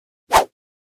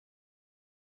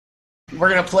we're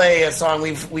gonna play a song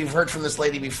we've heard from this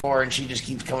lady before, and she just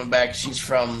keeps coming back. She's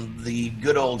from the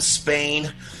good old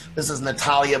Spain. This is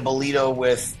Natalia Bellido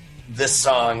with this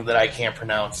song that I can't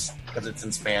pronounce because it's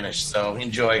in Spanish. So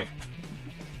enjoy.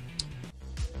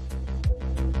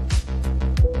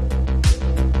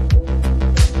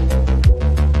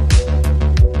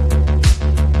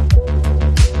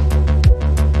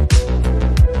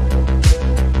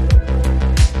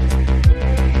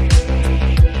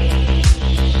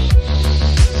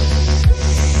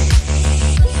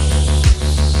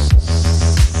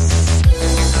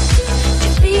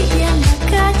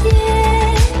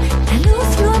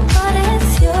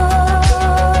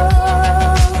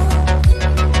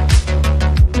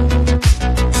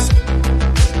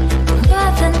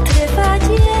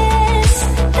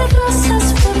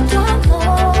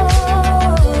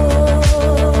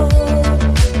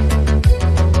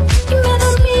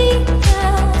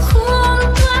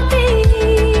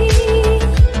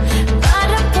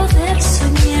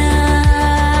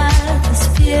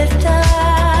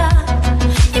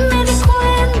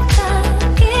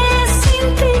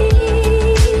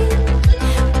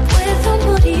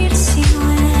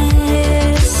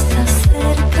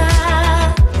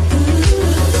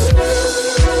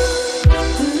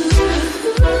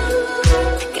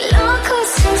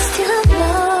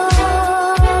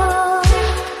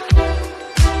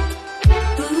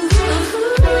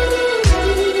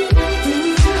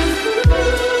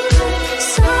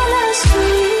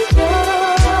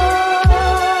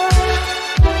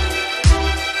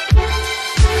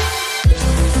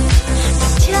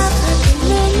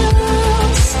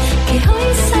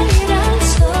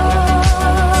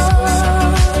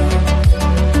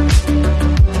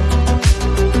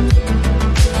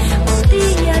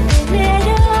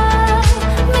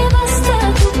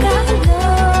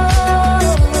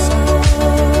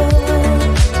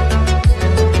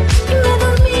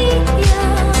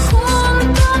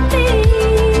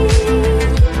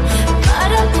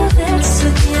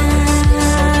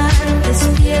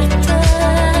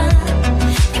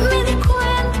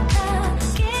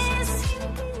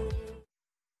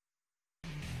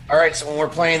 All right, so when we're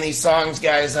playing these songs,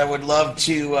 guys, I would love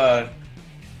to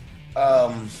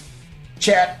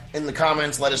chat in the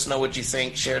comments. Let us know what you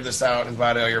think. Share this out.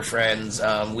 Invite all your friends.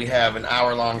 We have an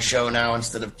hour-long show now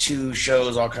instead of 2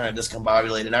 shows, all kind of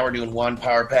discombobulated. Now we're doing 1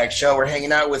 power-packed show. We're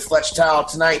hanging out with Fletch Towel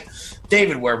tonight.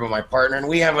 David Werber, my partner, and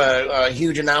we have a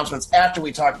huge announcements after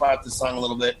we talk about this song a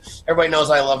little bit. Everybody knows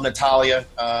I love Natalia.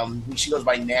 She goes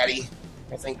by Natty,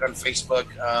 I think, on Facebook.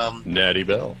 Natty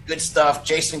Bell. Good stuff.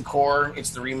 Jason Core,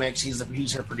 it's the remix.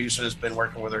 He's her producer that's been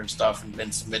working with her and stuff and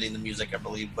been submitting the music, I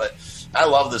believe. But I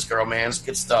love this girl, man. It's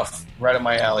good stuff. Right up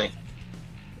my alley.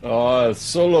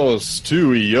 Solos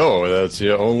tu y yo. That's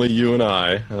only you and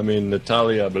I. I mean,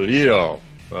 Natalia Bellido.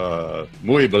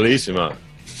 Muy bellísima.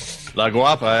 La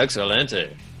guapa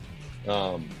excelente.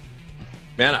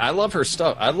 Man, I love her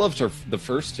stuff. I loved the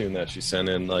first tune that she sent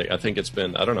in. Like, I think it's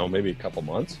been, I don't know, maybe a couple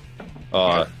months.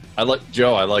 I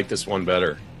like this one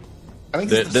better. I think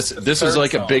this is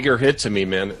like a bigger hit to me,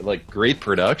 man. Like, great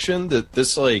production.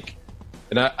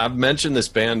 And I've mentioned this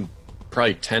band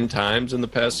probably 10 times in the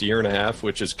past year and a half,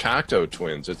 which is Cocteau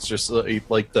Twins. It's just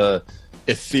like the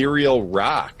ethereal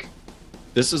rock.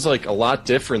 This is like a lot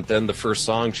different than the first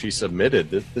song she submitted.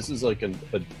 This is like a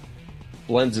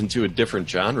blends into a different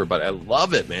genre, but I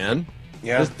love it, man.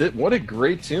 Yeah. What a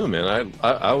great tune, man.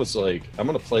 I was like, I'm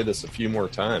going to play this a few more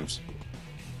times.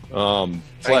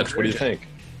 Fletch, what do you think?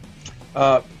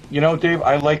 Dave,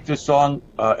 I like this song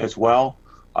as well.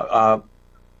 I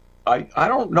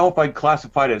don't know if I'd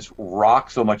classify it as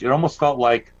rock so much. It almost felt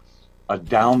like a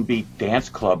downbeat dance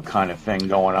club kind of thing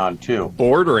going on, too.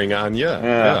 Bordering on,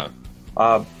 yeah.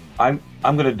 I'm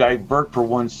going to divert for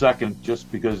 1 second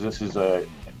just because this is a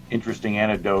interesting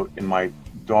anecdote, and my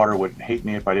daughter would hate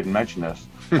me if I didn't mention this.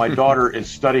 My daughter is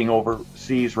studying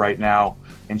overseas right now,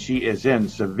 and she is in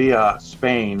Sevilla,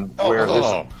 Spain,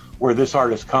 where this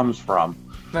artist comes from.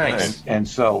 Nice. And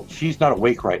so she's not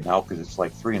awake right now because it's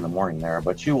like 3 a.m. there,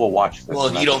 but she will watch this.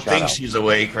 Well, you don't think she's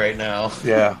awake right now.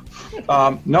 Yeah.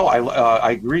 No,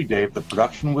 I agree, Dave. The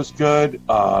production was good.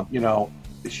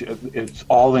 It's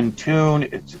all in tune.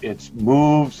 It's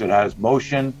moves. It has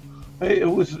motion. It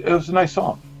was a nice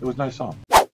song. It was a nice song.